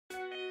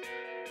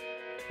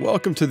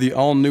Welcome to the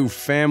all-new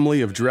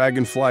family of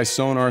Dragonfly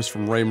sonars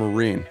from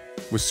Raymarine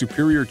with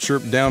superior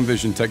CHIRP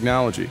DownVision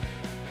technology.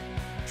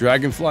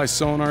 Dragonfly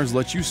sonars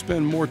let you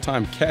spend more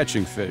time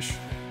catching fish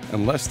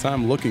and less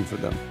time looking for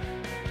them.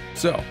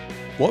 So,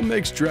 what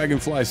makes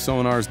Dragonfly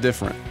sonars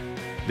different?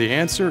 The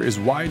answer is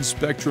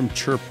wide-spectrum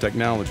CHIRP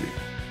technology.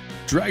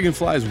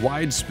 Dragonfly's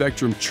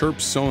wide-spectrum CHIRP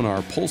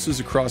sonar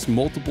pulses across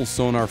multiple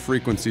sonar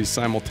frequencies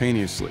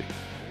simultaneously.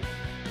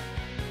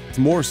 With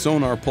more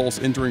sonar pulse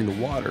entering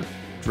the water,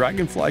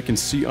 Dragonfly can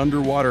see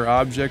underwater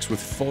objects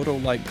with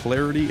photo-like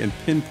clarity and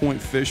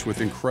pinpoint fish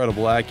with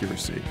incredible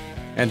accuracy.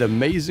 And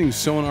amazing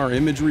sonar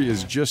imagery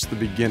is just the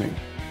beginning.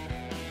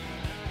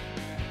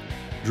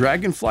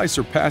 Dragonfly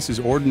surpasses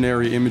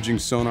ordinary imaging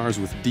sonars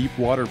with deep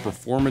water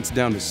performance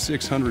down to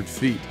 600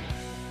 feet.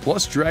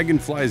 Plus,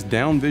 Dragonfly's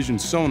DownVision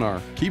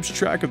sonar keeps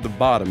track of the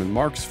bottom and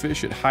marks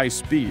fish at high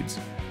speeds,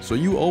 so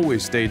you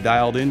always stay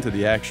dialed into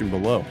the action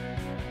below.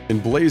 In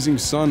blazing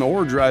sun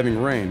or driving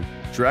rain,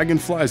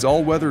 Dragonfly's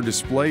all-weather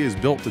display is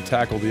built to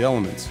tackle the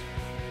elements.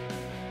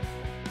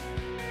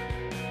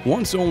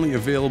 Once only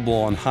available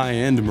on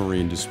high-end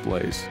marine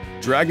displays,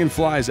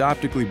 Dragonfly's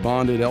optically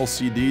bonded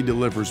LCD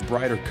delivers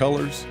brighter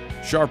colors,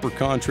 sharper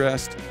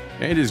contrast,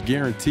 and is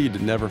guaranteed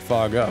to never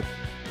fog up.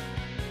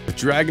 With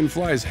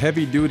Dragonfly's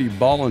heavy-duty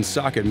ball and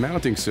socket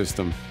mounting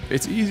system,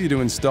 it's easy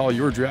to install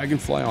your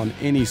Dragonfly on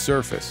any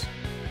surface.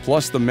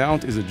 Plus, the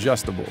mount is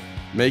adjustable,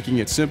 making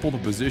it simple to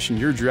position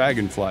your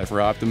Dragonfly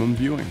for optimum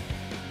viewing.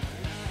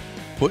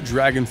 Put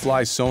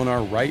Dragonfly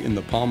sonar right in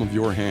the palm of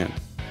your hand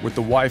with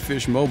the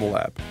YFish mobile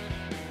app.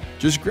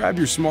 Just grab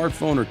your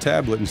smartphone or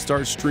tablet and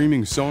start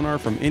streaming sonar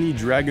from any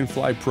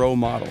Dragonfly Pro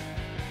model.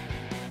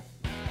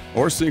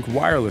 Or sync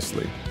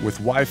wirelessly with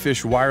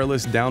YFish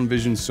Wireless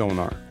DownVision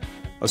sonar.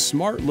 A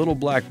smart little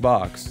black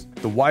box,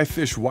 the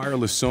YFish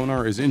wireless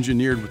sonar is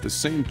engineered with the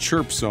same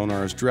CHIRP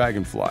sonar as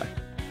Dragonfly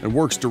and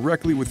works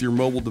directly with your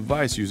mobile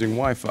device using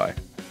Wi-Fi.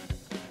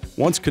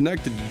 Once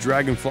connected to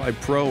Dragonfly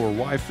Pro or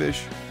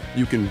YFish,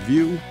 you can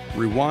view,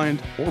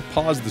 rewind, or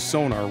pause the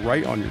sonar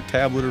right on your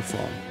tablet or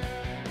phone.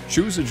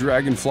 Choose a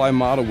Dragonfly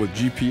model with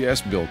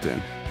GPS built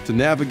in to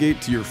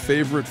navigate to your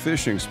favorite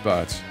fishing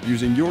spots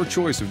using your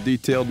choice of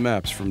detailed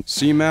maps from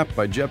CMAP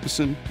by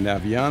Jeppesen,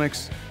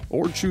 Navionics,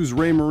 or choose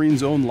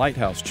Raymarine's own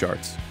lighthouse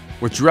charts.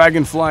 With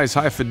Dragonfly's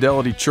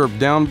high-fidelity CHIRP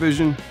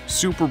DownVision,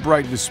 super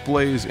bright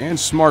displays, and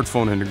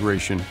smartphone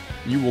integration,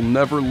 you will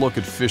never look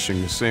at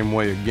fishing the same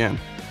way again.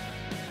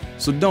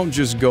 So don't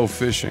just go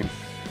fishing.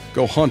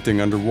 Go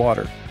hunting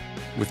underwater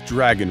with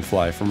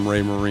Dragonfly from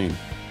Raymarine.